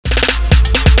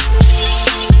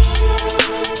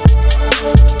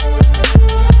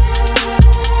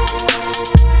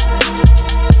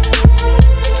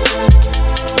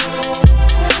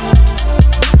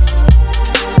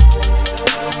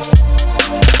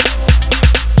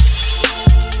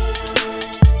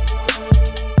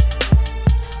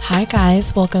Hi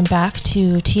guys, welcome back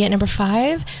to Tea at Number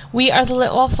 5. We are the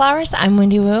Lit Wallflowers. I'm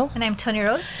Wendy Wu. And I'm Tony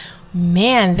Rose.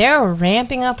 Man, they're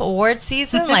ramping up award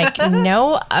season like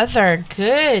no other.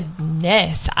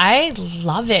 Goodness, I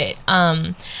love it.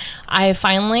 I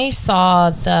finally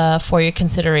saw the For Your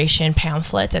Consideration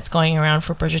pamphlet that's going around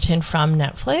for Bridgerton from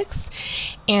Netflix,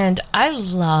 and I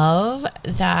love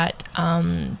that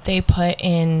they put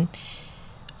in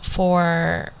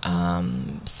for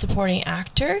supporting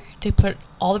actor. They put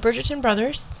all the Bridgerton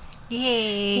brothers.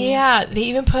 Yay! Yeah, they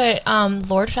even put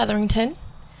Lord Featherington.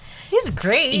 He's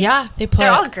great. Yeah,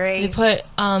 they're all great. They put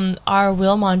our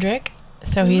Will Mondrick,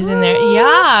 so he's in there.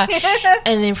 Yeah,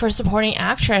 and then for supporting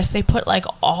actress, they put like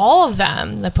all of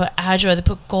them. They put Adjoa, they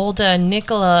put Golda,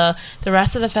 Nicola, the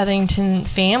rest of the Featherington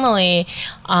family,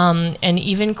 and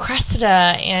even Cressida,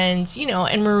 and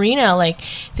and Marina. Like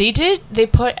they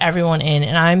put everyone in,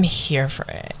 and I'm here for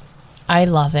it. I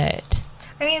love it.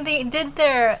 I mean, they did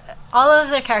all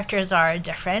of their characters are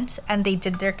different, and they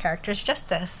did their characters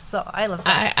justice. So I love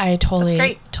that. I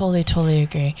totally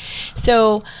agree.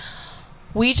 So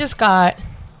we just got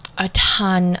a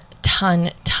ton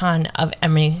of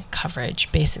Emmy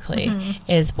coverage, basically,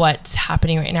 is what's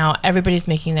happening right now. Everybody's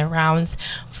making their rounds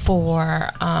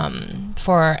for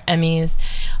Emmys.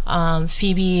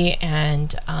 Phoebe and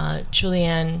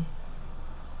Julianne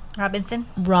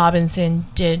Robinson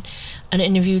did an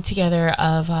interview together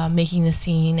of Making the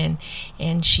Scene,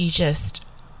 and she just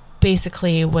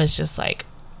basically was just like,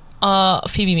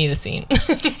 Phoebe made the scene.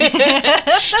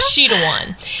 She'd have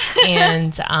won.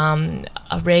 And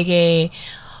a reggae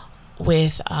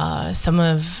with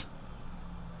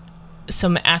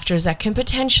some actors that can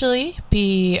potentially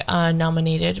be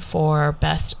nominated for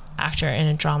Best Actor in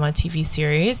a Drama TV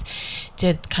Series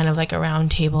did kind of like a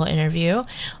round table interview.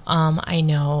 I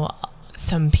know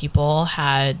some people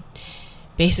had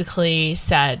basically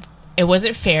said it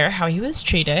wasn't fair how he was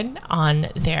treated on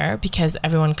there because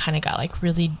everyone kind of got like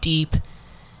really deep,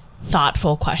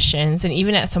 thoughtful questions, and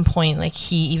even at some point like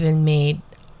he even made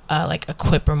like a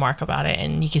quip remark about it,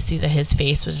 and you could see that his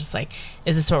face was just like,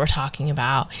 is this what we're talking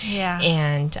about? Yeah.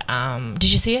 And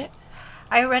did you see it?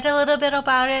 I read a little bit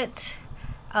about it.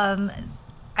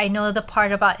 I know the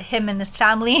part about him and his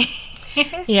family.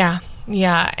 Yeah,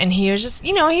 and he was just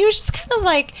kind of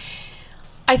like,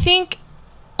 I think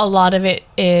a lot of it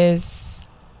is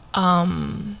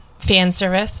fan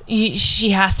service.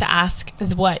 She has to ask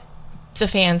what the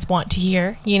fans want to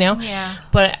hear, Yeah.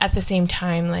 But at the same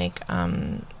time, like,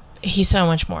 he's so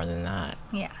much more than that.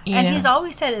 Yeah. And he's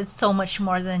always said it's so much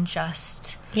more than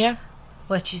just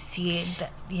what you see.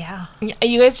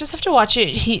 You guys just have to watch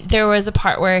it. There was a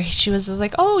part where she was just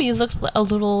like, oh, you looked a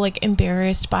little like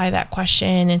embarrassed by that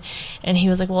question, and he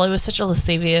was like, well, it was such a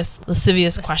lascivious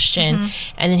question,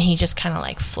 and then he just kind of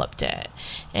like flipped it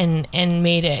and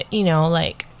made it,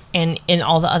 like, and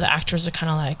all the other actors are kind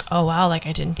of like, oh wow, like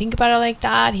I didn't think about it like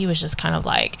that. He was just kind of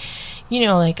like,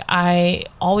 like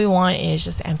all we want is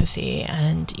just empathy,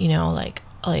 and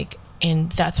like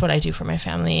and that's what I do for my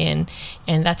family, and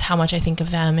that's how much I think of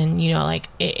them, and like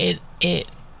it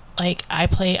like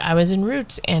I was in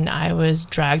Roots, and I was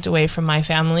dragged away from my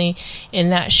family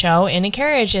in that show in a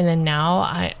carriage, and then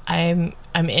now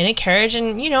I'm in a carriage,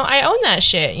 and I own that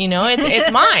shit,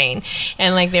 it's mine.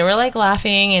 And like they were like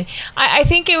laughing, and I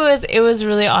think it was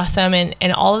really awesome,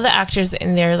 and all of the actors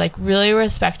in there like really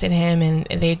respected him, and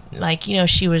they like,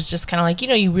 she was just kind of like,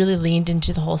 you really leaned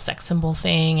into the whole sex symbol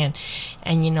thing, and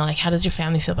like, how does your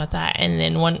family feel about that? And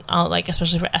then one like,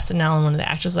 especially for SNL, and one of the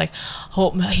actors like,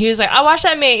 he was like, I watched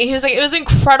that, mate. He was like, it was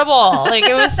incredible, like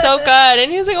it was so good, and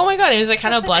he was like, oh my god, and he was like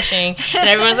kind of blushing, and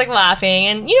everyone's like laughing,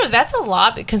 and that's a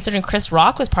lot considering Chris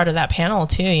Rock was part of that panel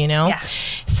too, Yeah.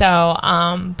 So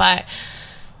but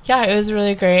yeah, it was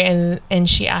really great, and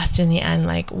she asked in the end,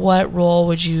 like, what role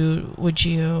would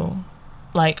you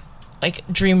like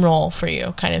dream role for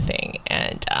you, kind of thing.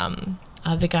 And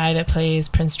the guy that plays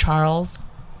Prince Charles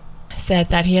said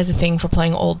that he has a thing for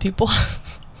playing old people.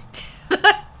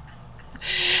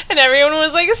 And everyone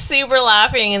was like super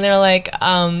laughing, and they're like,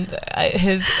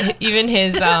 his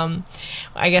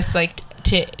I guess like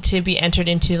to be entered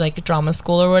into like drama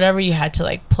school or whatever, you had to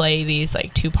like play these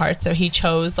like two parts. So he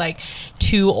chose like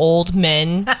two old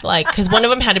men, like, because one of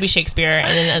them had to be Shakespeare,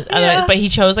 and then but he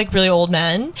chose like really old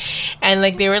men, and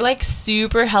like they were like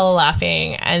super hella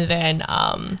laughing. And then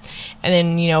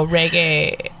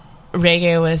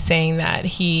Reggae was saying that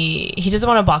he doesn't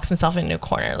want to box himself into a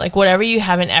corner. Like, whatever you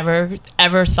haven't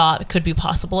ever thought could be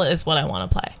possible is what I want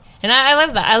to play. And I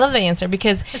love that. I love the answer,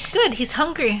 because it's good. He's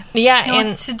hungry. Yeah, he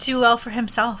wants to do well for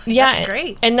himself. Yeah, that's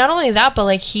great. And not only that, but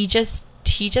like he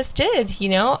he just did, you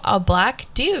know, a black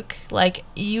Duke. Like,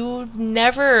 you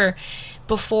never,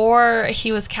 before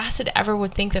he was casted, ever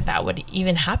would think that that would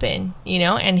even happen, you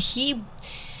know, and he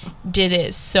did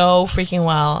it so freaking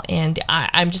well, and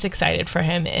I'm just excited for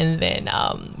him. And then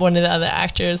one of the other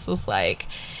actors was like,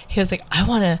 he was like, I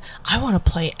wanna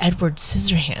play Edward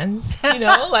Scissorhands, you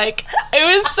know, like, it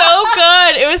was so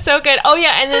good. It was so good. Oh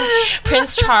yeah, and then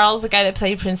Prince Charles, the guy that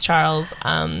played Prince Charles,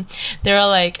 they were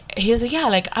like, he was like, yeah,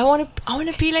 like, I wanna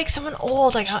be like someone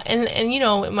old, like, and you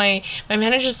know, my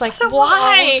manager's like, someone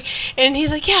why old. And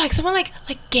he's like, yeah, like someone like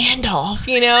Gandalf,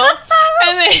 you know.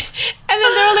 and then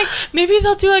they were like, maybe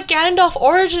they'll do a Gandalf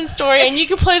origin story and you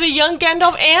can play the young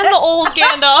Gandalf and the old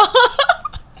Gandalf.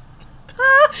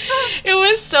 It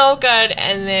was so good.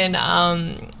 And then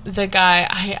the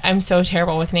guy, I'm so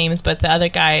terrible with names, but the other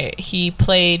guy, he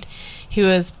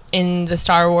was in the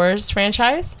Star Wars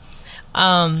franchise,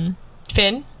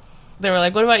 Finn. They were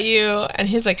like, what about you? And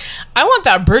he's like, I want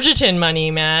that Bridgerton money,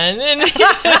 man. And he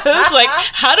was like,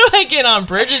 how do I get on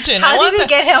Bridgerton? How do we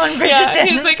get him on Bridgerton? Yeah,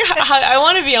 he's like, I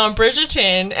want to be on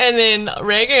Bridgerton. And then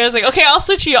Reggae was like, okay, I'll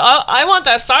switch you. I want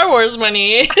that Star Wars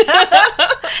money.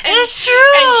 It's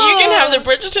true. And you can have the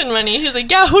Bridgerton money. He's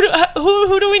like, yeah,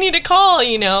 who do we need to call,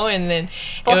 you know? And then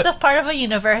both are part of a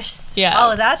universe. Yeah.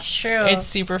 Oh, that's true. It's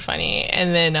super funny.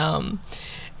 And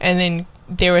then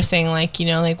they were saying, like, you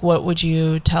know, like, what would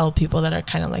you tell people that are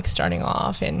kind of like starting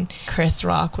off? And Chris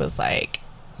Rock was like,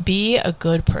 be a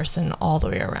good person all the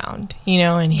way around, you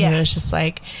know? And he was just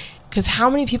like, because how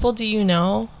many people do you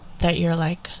know that you're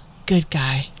like, good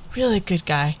guy, really good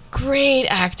guy, great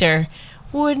actor,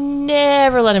 would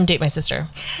never let him date my sister.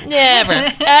 Never.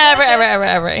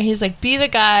 ever. And he's like, be the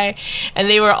guy. And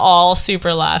they were all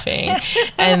super laughing.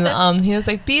 And he was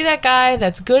like, be that guy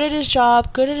that's good at his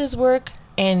job, good at his work,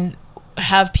 and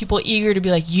have people eager to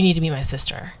be like, you need to be my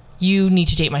sister, you need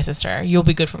to date my sister, you'll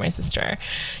be good for my sister,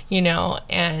 you know.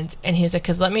 And he's like,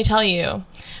 because let me tell you,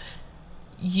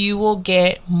 you will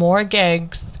get more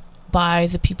gigs by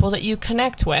the people that you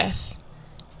connect with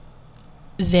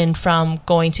than from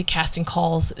going to casting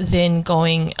calls, than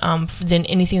going than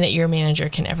anything that your manager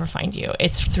can ever find you.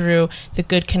 It's through the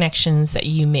good connections that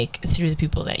you make through the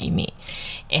people that you meet.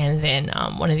 And then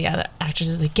one of the other actors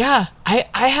is like, yeah,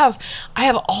 I have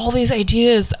all these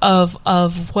ideas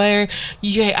of where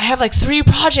you guys, I have like 3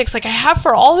 projects like I have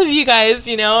for all of you guys,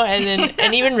 you know. And then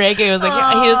and even Reggae was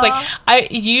like, he was like,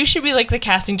 you should be like the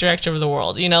casting director of the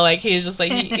world, you know. Like, he's just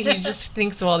like, he just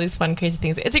thinks of all these fun, crazy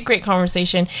things. It's a great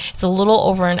conversation. It's a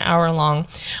little over an hour long,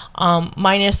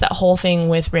 minus that whole thing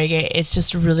with Reggae. It's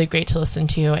just really great to listen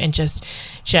to, and just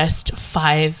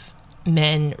 5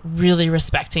 men really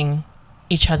respecting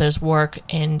each other's work.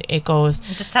 And it goes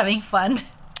just having fun,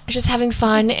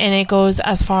 and it goes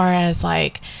as far as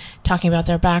like talking about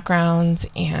their backgrounds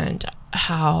and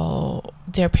how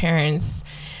their parents,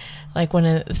 like, one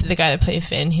of the guy that played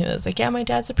Finn, he was like, yeah, my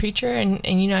dad's a preacher, and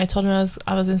you know, I told him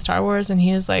I was in Star Wars, and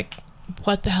he was like,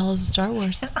 what the hell is Star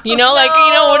Wars? You know, like,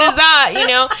 you know, what is that? You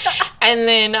know? And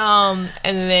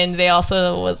then they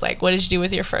also was like, what did you do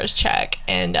with your first check?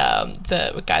 And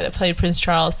the guy that played Prince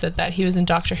Charles said that he was in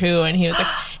Doctor Who, and he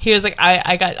was like,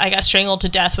 I got strangled to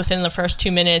death within the first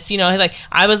 2 minutes. You know, like,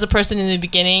 I was the person in the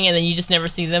beginning, and then you just never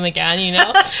see them again, you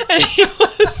know? And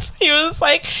he was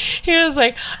like,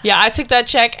 yeah, I took that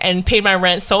check and paid my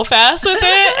rent so fast with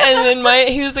it. And then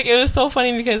he was like, it was so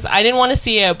funny because I didn't want to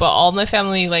see it, but all my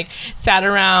family like sat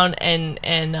around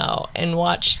and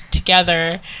watched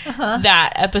together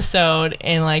that episode.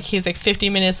 And like, he's like,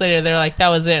 50 minutes later, they're like, that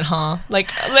was it, huh?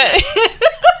 Like,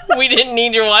 we didn't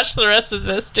need to watch the rest of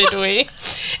this, did we?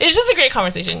 It's just a great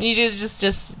conversation. You just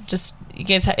you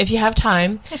guys, if you have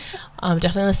time,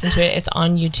 definitely listen to it. It's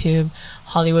on YouTube.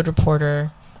 Hollywood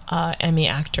Reporter, Emmy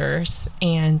actors,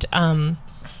 and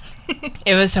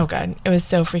it was so good. It was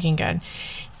so freaking good.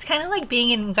 It's kind of like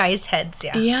being in guys' heads,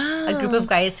 yeah. A group of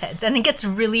guys' heads, and it gets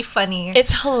really funny.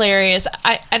 It's hilarious.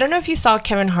 I don't know if you saw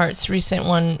Kevin Hart's recent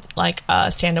one, like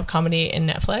stand-up comedy in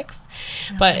Netflix,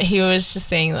 but he was just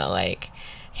saying that, like,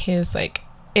 he was like,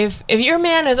 if your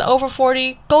man is over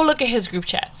 40, go look at his group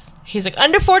chats. He's like,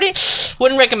 under 40,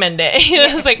 wouldn't recommend it. He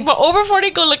was like, but over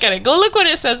 40, go look at it. Go look what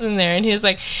it says in there. And he's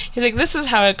like, this is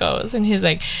how it goes. And he's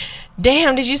like,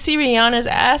 damn, did you see Rihanna's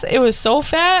ass? It was so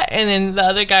fat. And then the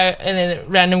other guy, and then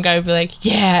random guy would be like,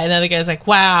 yeah. And the other guy's like,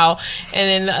 wow.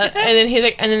 And then he's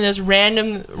like, and then this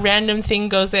random thing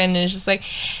goes in, and it's just like,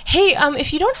 hey,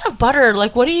 if you don't have butter,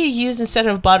 like, what do you use instead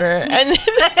of butter? And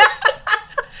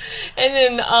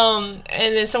then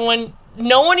and then someone,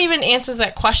 no one even answers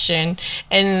that question,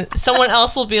 and someone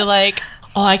else will be like,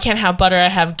 oh, I can't have butter, I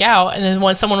have gout. And then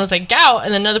when someone was like, gout,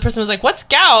 and then another person was like, what's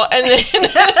gout? And then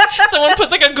someone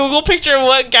puts like a Google picture of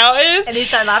what gout is. And they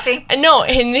start laughing. And no,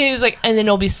 and he's like, and then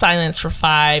it'll be silence for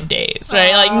 5 days,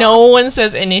 right? Like no one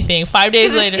says anything. 5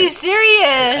 days later. It's too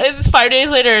serious. It's 5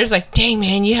 days later, it's like, dang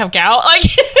man, you have gout? Like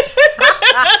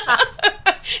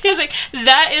he's like,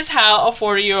 that is how a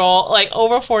 40-year-old, like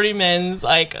over 40 men's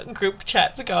like group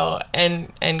chats go.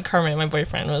 And Kermit, my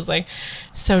boyfriend, was like,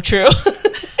 so true.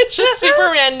 It's just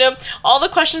super random. All the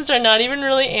questions are not even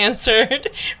really answered.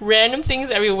 Random things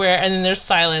everywhere, and then there's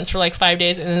silence for like 5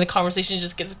 days, and then the conversation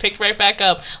just gets picked right back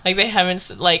up. Like they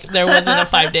haven't, like there wasn't a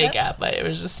 5-day gap, but it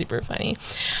was just super funny.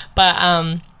 But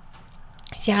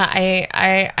yeah,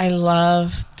 I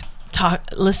loved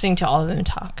listening to all of them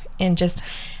talk, and just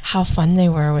how fun they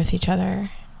were with each other.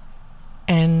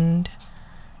 And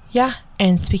yeah,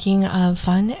 and speaking of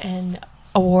fun and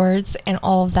awards and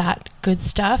all of that good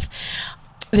stuff,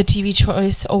 the TV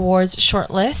Choice Awards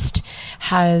shortlist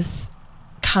has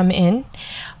come in.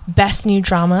 Best New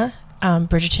Drama,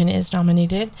 Bridgerton is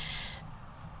nominated.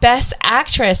 Best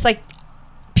Actress, like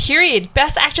period,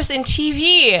 Best Actress in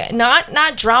TV,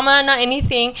 not drama, not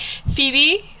anything.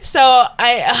 Phoebe. So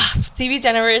Phoebe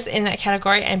Denver is in that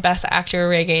category, and Best Actor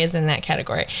Reggae is in that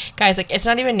category. Guys, like it's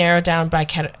not even narrowed down by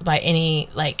any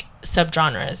like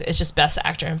subgenres. It's just Best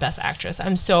Actor and Best Actress.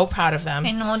 I'm so proud of them.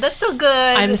 I know, that's so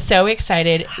good. I'm so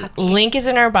excited. Link is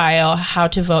in our bio, how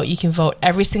to vote. You can vote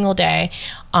every single day.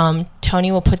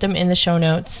 Tony will put them in the show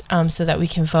notes so that we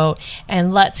can vote,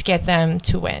 and let's get them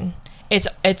to win.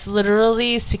 It's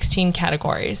literally 16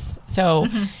 categories. So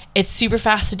it's super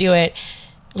fast to do it.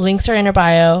 Links are in our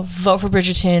bio. Vote for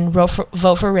Bridgerton, vote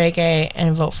for Reggae,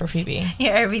 and vote for Phoebe.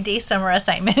 Your everyday summer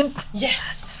assignment.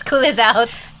 Yes. School is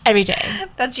out. Every day.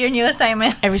 That's your new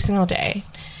assignment. Every single day.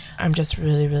 I'm just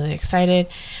really, really excited.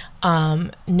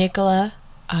 Nicola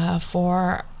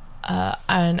for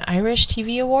an Irish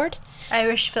TV award.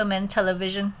 Irish Film and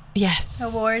Television. Yes.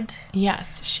 Award.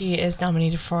 Yes, she is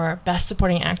nominated for Best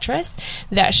Supporting Actress.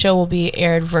 That show will be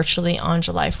aired virtually on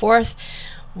July 4th.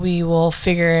 We will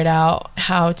figure it out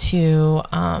how to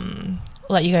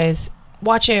let you guys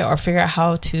watch it, or figure out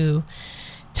how to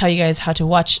tell you guys how to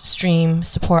watch, stream,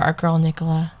 support our girl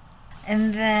Nicola.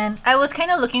 And then I was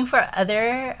kind of looking for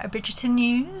other Bridgerton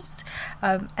news.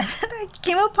 And then I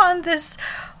came upon this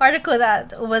article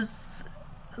that was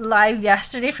live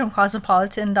yesterday from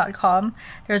Cosmopolitan.com.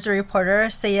 There's a reporter,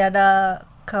 Sayeda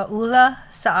Kaula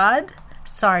Saad.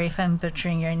 Sorry if I'm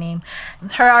butchering your name.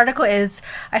 Her article is,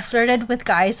 I flirted with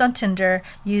guys on Tinder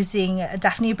using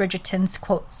Daphne Bridgerton's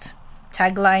quotes.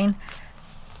 Tagline,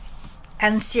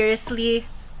 and seriously,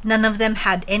 none of them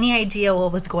had any idea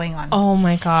what was going on. Oh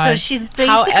my god. So she's basically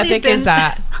how epic been is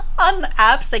that? on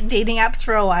apps, like dating apps,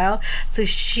 for a while. So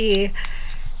she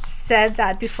said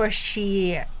that before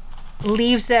she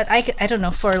leaves it, I don't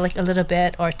know, for like a little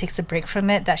bit, or takes a break from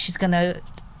it, that she's gonna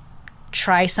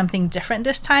try something different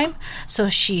this time. So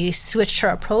she switched her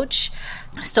approach.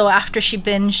 So after she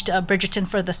binged Bridgerton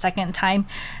for the second time,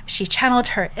 she channeled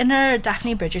her inner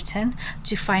Daphne Bridgerton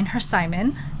to find her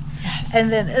Simon. Yes.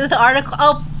 And then the article,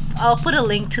 I'll put a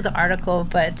link to the article,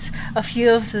 but a few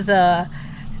of the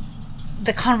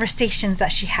conversations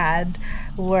that she had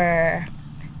were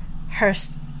her,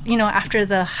 you know, after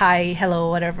the hi, hello,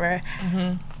 whatever,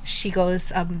 she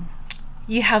goes,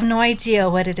 you have no idea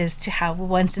what it is to have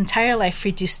one's entire life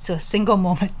reduced to a single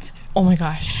moment. Oh my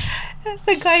gosh.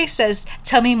 The guy says,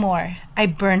 tell me more. I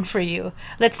burn for you.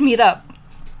 Let's meet up.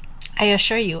 I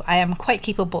assure you, I am quite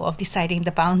capable of deciding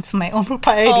the bounds of my own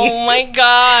propriety. Oh my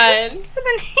god. And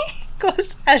then he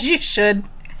goes, as you should.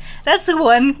 That's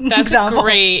one example.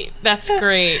 Great. That's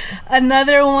great.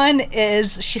 Another one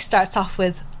is, she starts off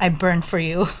with, I burn for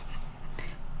you.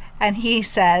 And he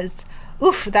says,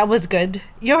 oof, that was good.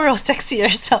 You're real sexy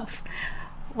yourself.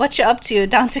 What you up to?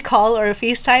 Down to call or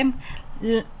FaceTime?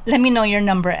 Let me know your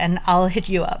number and I'll hit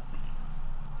you up.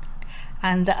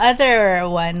 And the other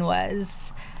one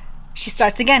was, she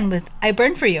starts again with, I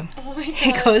burn for you. Oh my God.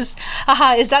 He goes,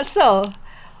 haha, is that so?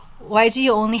 Why do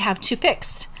you only have 2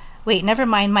 pics? Wait, never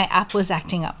mind, my app was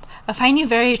acting up. I find you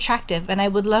very attractive and I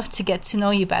would love to get to know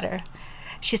you better.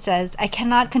 She says, I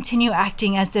cannot continue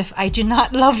acting as if I do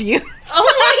not love you.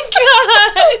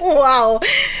 Oh my God. Wow.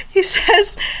 He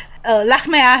says, laugh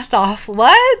my ass off.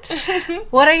 What?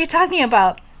 What are you talking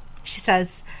about? She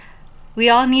says, we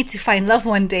all need to find love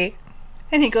one day.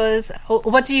 And he goes,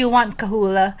 what do you want,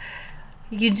 Kahula?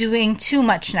 You doing too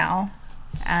much now.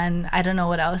 And I don't know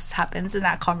what else happens in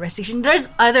that conversation. There's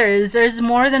others. There's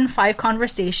more than 5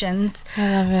 conversations.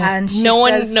 I love it. And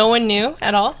no one knew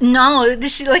at all. No,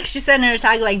 she said in her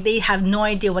tag, like, they have no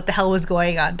idea what the hell was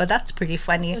going on. But that's pretty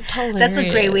funny. That's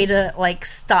a great way to like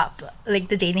stop like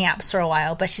the dating apps for a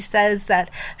while. But she says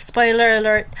that, spoiler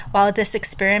alert, while this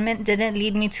experiment didn't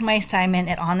lead me to my assignment,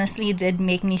 it honestly did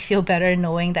make me feel better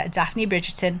knowing that Daphne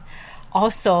Bridgerton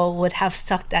also would have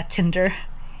sucked at Tinder.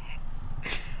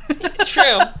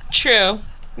 True.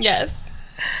 Yes.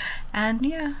 And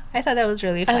yeah, I thought that was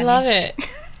really funny. I love it.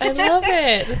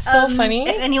 It's so funny.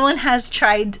 If anyone has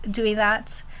tried doing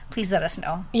that, please let us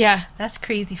know. Yeah. That's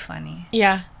crazy funny.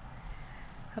 Yeah.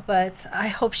 But I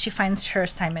hope she finds her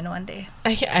assignment one day.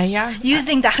 Yeah.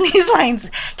 Using Daphne's lines.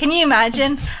 Can you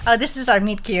imagine? Oh, this is our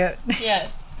meet cute.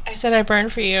 Yes. I said I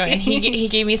burned for you, and he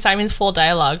gave me Simon's full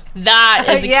dialogue. That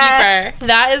is a keeper.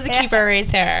 That is a keeper right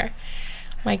there.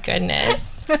 My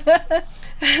goodness.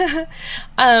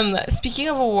 Speaking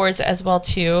of awards as well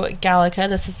too, Gallica,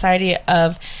 the Society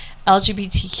of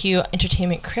LGBTQ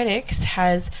Entertainment Critics,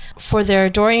 has, for their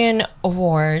Dorian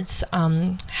Awards,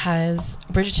 has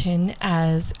Bridgerton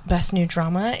as Best New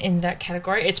Drama in that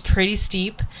category. It's pretty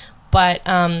steep, but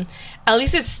at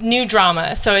least it's new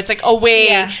drama, so it's like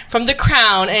away from The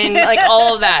Crown and like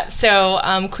all of that.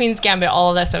 So Queen's Gambit, all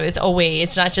of that stuff, it's away.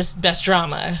 It's not just best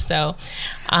drama. So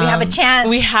we have a chance.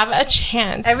 We have a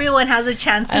chance. Everyone has a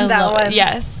chance in that one.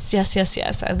 Yes.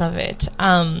 I love it.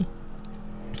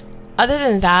 Other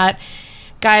than that,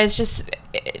 guys,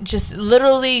 just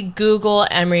literally Google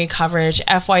Emery coverage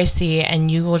FYC,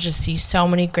 and you will just see so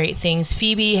many great things.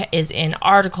 Phoebe is in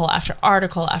article after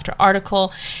article after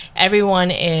article.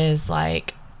 Everyone is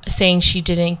like saying she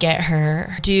didn't get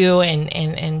her due,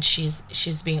 and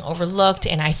she's being overlooked.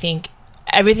 And I think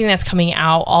everything that's coming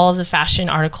out, all of the fashion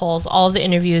articles, all of the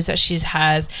interviews that she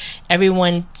has,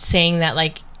 everyone saying that,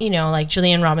 like, you know, like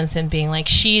Julian Robinson being like,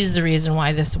 she's the reason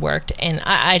why this worked. And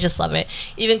I just love it.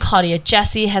 Even Claudia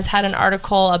Jessie has had an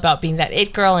article about being that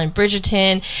it girl in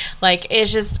Bridgerton. Like,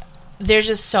 it's just, there's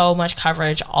just so much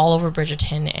coverage all over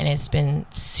Bridgerton, and it's been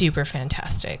super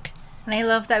fantastic. And I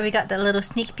love that we got that little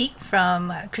sneak peek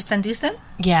from Chris Van Dusen.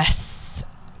 Yes,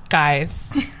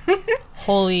 guys.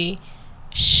 Holy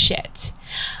shit.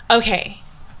 Okay,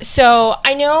 so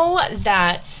I know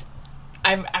that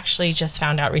I've actually just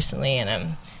found out recently,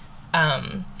 and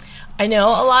I know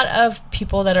a lot of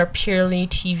people that are purely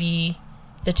the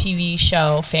TV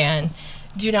show fan,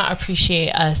 do not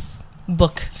appreciate us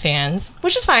book fans,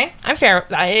 which is fine. I'm fair.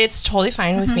 It's totally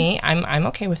fine with me. I'm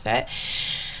okay with it.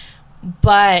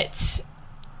 But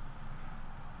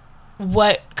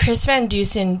what Chris Van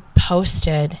Dusen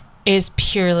posted is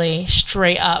purely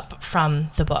straight up from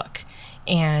the book.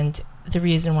 And the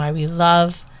reason why we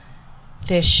love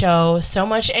this show so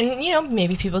much, and, you know,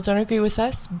 maybe people don't agree with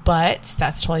us, but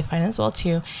that's totally fine as well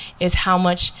too, is how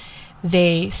much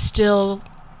they still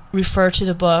refer to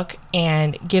the book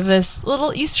and give us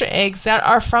little Easter eggs that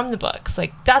are from the books.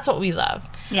 Like, that's what we love.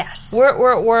 Yes.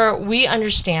 We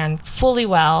understand fully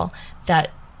well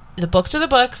that the books are the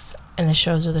books and the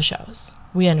shows are the shows.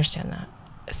 We understand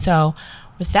that. So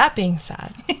with that being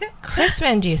said, Chris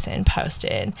Van Dusen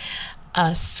posted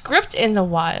a script in the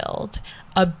wild,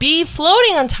 a bee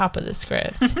floating on top of the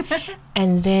script,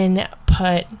 and then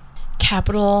put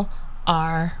capital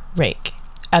R Rake,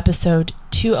 episode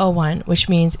 201, which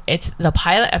means it's the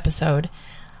pilot episode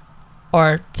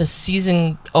or the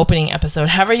season opening episode,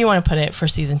 however you want to put it, for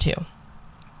season 2.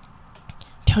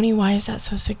 Tony, why is that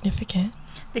so significant?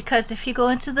 Because if you go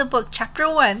into the book,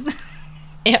 chapter 1,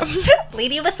 yep.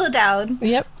 Lady Whistledown.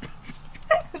 Yep.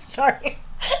 Sorry.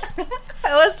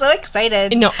 I was so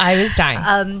excited. No, I was dying.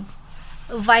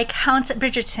 Viscount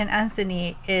Bridgerton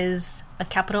Anthony is a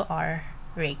capital R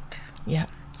Rake. Yeah.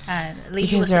 And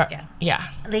Lady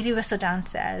Whistledown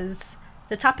says,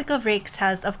 the topic of rakes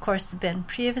has, of course, been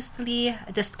previously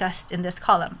discussed in this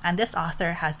column, and this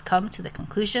author has come to the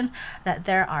conclusion that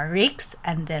there are rakes,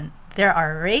 and then there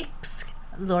are rakes,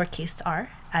 lowercase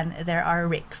r, and there are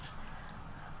rakes,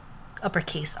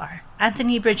 uppercase r.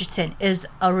 Anthony Bridgerton is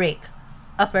a rake,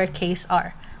 uppercase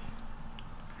r.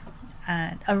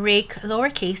 And a rake,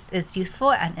 lowercase, is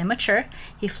youthful and immature.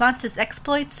 He flaunts his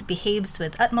exploits, behaves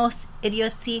with utmost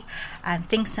idiocy, and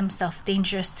thinks himself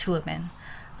dangerous to women.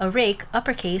 A rake,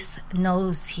 uppercase,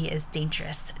 knows he is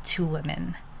dangerous to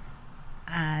women.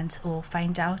 And we'll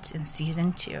find out in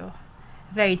season 2.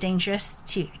 Very dangerous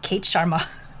to Kate Sharma.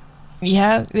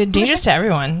 Yeah, dangerous to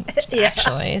everyone,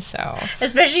 actually. So,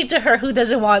 especially to her, who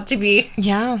doesn't want to be.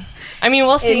 Yeah. I mean,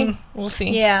 we'll see. We'll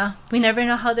see. Yeah. We never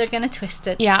know how they're going to twist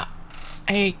it. Yeah.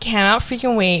 I cannot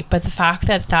freaking wait, but the fact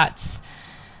that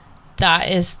that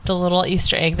is the little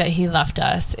Easter egg that he left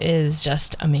us is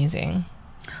just amazing.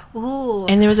 Ooh.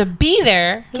 And there was a bee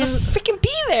there. There's a freaking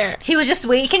bee there. He was just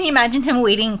waiting. Can you imagine him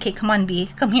waiting? Okay, come on, bee.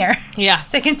 Come here. Yeah.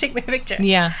 So I can take my picture.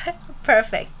 Yeah.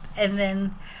 Perfect. And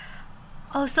then,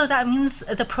 so that means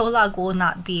the prologue will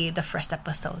not be the first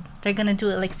episode. They're going to do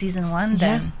it like season 1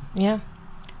 then. Yeah.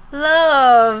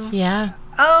 Love. Yeah.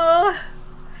 Oh,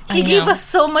 he gave us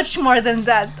so much more than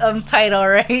that title,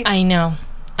 right? I know.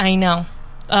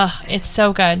 It's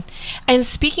so good. And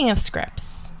speaking of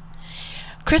scripts,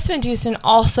 Chris Van Dusen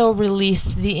also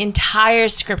released the entire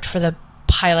script for the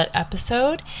pilot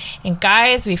episode. And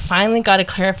guys, we finally got a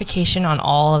clarification on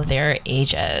all of their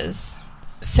ages.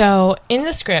 So in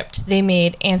the script, they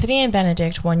made Anthony and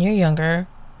Benedict 1 year younger.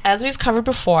 As we've covered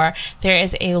before, there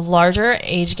is a larger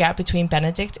age gap between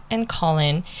Benedict and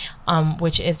Colin,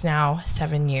 which is now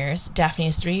 7 years. Daphne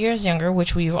is 3 years younger,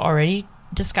 which we've already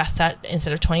discussed that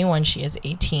instead of 21, she is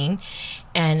 18.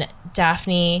 And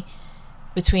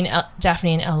between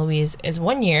Daphne and Eloise is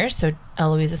 1 year, so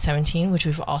Eloise is 17, which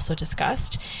we've also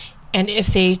discussed. And if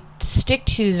they stick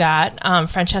to that,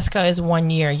 Francesca is 1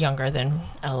 year younger than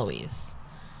Eloise.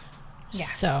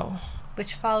 Yes. So,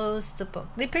 which follows the book.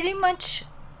 They pretty much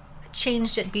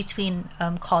changed it between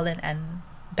Colin and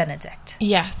Benedict.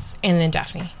 Yes, and then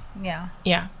Daphne. Yeah.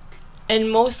 Yeah. And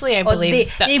mostly, I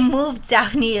believe they moved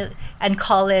Daphne and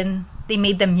Colin. They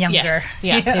made them younger. Yes,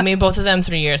 yeah. They made both of them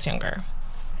 3 years younger.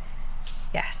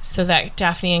 Yes. So that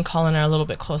Daphne and Colin are a little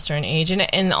bit closer in age.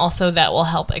 And also that will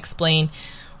help explain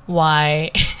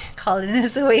why Colin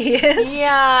is the way he is.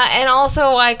 Yeah, and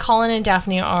also why Colin and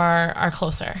Daphne are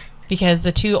closer. Because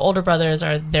the two older brothers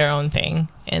are their own thing.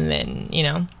 And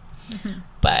then,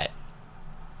 But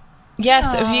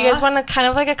yes, if you guys want a kind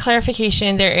of like a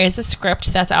clarification, there is a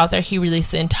script that's out there. He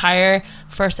released the entire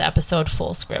first episode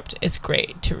full script. It's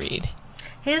great to read.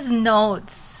 His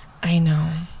notes. I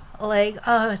know. Like,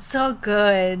 it's so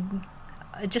good.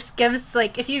 It just gives,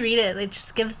 like, if you read it, it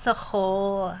just gives the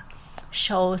whole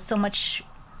show so much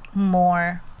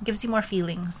more. It gives you more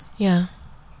feelings. Yeah.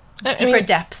 Deeper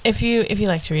depth. If you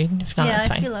like to read, if not, it's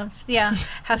fine. If you love,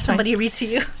 have somebody read to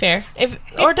you. Fair.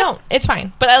 Or don't. It's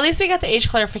fine. But at least we got the age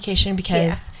clarification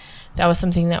because that was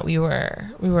something that we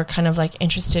were kind of like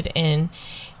interested in,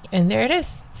 and there it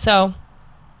is. So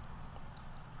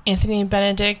Anthony and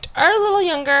Benedict are a little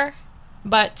younger,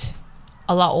 but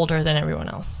a lot older than everyone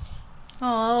else.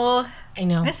 Oh, I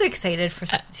know. I'm so excited for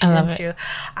season 2.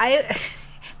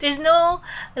 There's no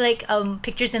like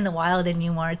pictures in the wild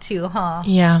anymore too, huh?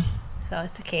 Yeah. So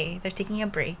it's okay. They're taking a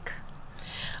break.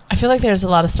 I feel like there's a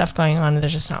lot of stuff going on and they're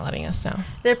just not letting us know.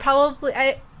 They're probably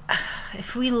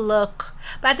if we look,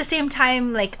 but at the same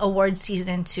time, like award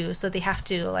season 2, so they have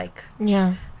to like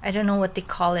I don't know what they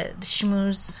call it, the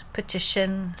schmooze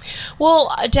petition.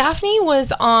 Well, Daphne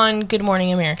was on Good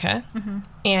Morning America,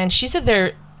 and she said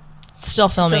they're still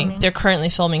filming. They're currently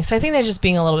filming. So I think they're just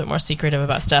being a little bit more secretive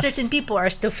about stuff. Certain people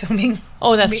are still filming.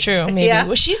 Oh, that's true. Maybe. Yeah.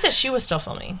 Well, she said she was still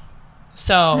filming.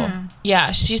 So,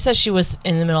 yeah, she said she was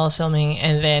in the middle of filming,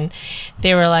 and then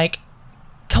they were like,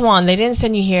 come on, they didn't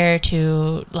send you here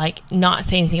to, like, not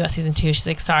say anything about season 2. She's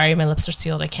like, sorry, my lips are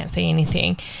sealed. I can't say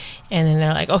anything. And then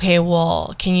they're like, okay,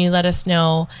 well, can you let us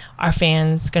know our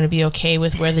fans going to be okay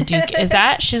with where the Duke is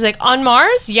at? She's like, on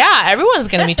Mars? Yeah, everyone's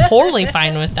going to be totally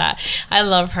fine with that. I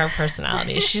love her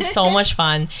personality. She's so much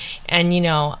fun. And,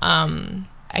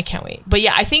 I can't wait. But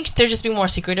yeah, I think they're just being more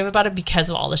secretive about it because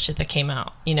of all the shit that came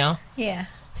out, Yeah.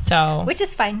 So. Which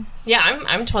is fine. Yeah,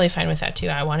 I'm totally fine with that too.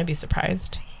 I want to be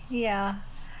surprised. Yeah.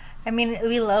 I mean,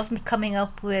 we love coming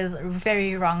up with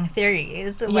very wrong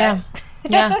theories. Yeah.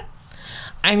 Yeah.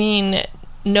 I mean,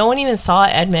 no one even saw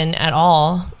Edmund at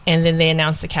all, and then they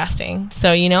announced the casting. So,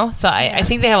 I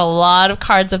think they have a lot of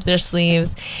cards up their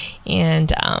sleeves,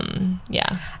 and,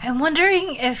 yeah. I'm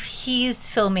wondering if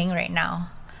he's filming right now.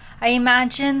 I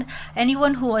imagine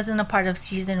anyone who wasn't a part of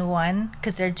season 1,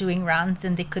 because they're doing rounds,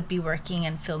 and they could be working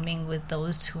and filming with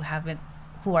those who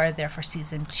are there for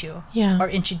season 2. Yeah. Or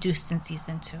introduced in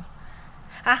season 2.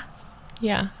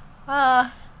 Yeah.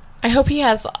 I hope he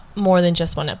has more than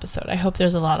just one episode. I hope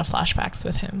there's a lot of flashbacks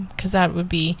with him, because that would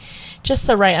be just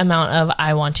the right amount of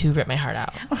I want to rip my heart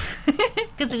out.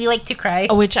 Because we like to cry.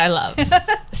 Which I love.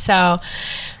 So,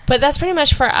 but that's pretty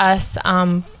much for us.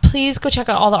 Please go check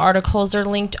out all the articles. They're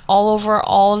linked all over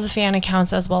all of the fan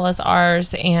accounts as well as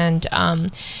ours. And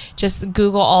just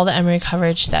Google all the Emery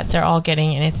coverage that they're all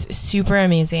getting. And it's super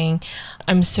amazing.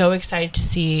 I'm so excited to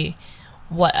see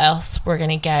what else we're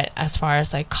gonna get as far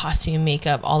as like costume,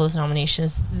 makeup, all those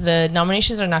nominations. The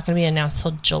nominations are not gonna be announced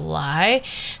till July,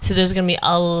 so there's gonna be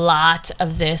a lot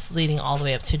of this leading all the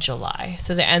way up to July.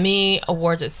 So the Emmy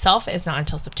Awards itself is not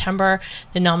until September.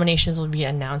 The nominations will be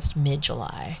announced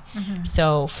mid-July.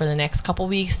 So for the next couple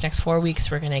weeks, next 4 weeks,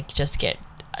 we're gonna just get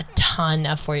a ton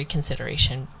of for your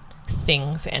consideration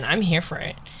things, and I'm here for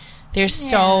it. There's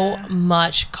so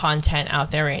much content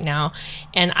out there right now,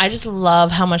 and I just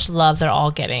love how much love they're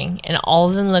all getting, and all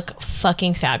of them look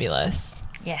fucking fabulous.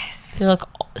 Yes. They look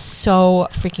so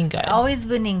freaking good. Always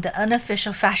winning the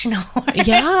unofficial fashion award.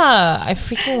 Yeah, I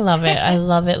freaking love it. I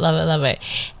love it, love it, love it.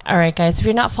 All right, guys, if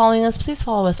you're not following us, please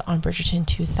follow us on Bridgerton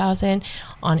 2000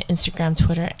 on Instagram,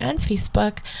 Twitter, and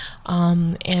Facebook.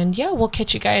 And yeah, we'll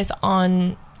catch you guys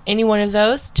on any one of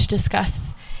those to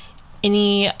discuss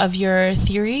any of your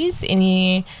theories,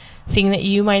 anything that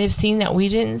you might have seen that we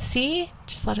didn't see.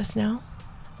 Just let us know.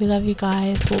 We love you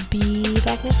guys. We'll be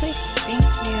back next week. Thank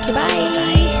you. Goodbye.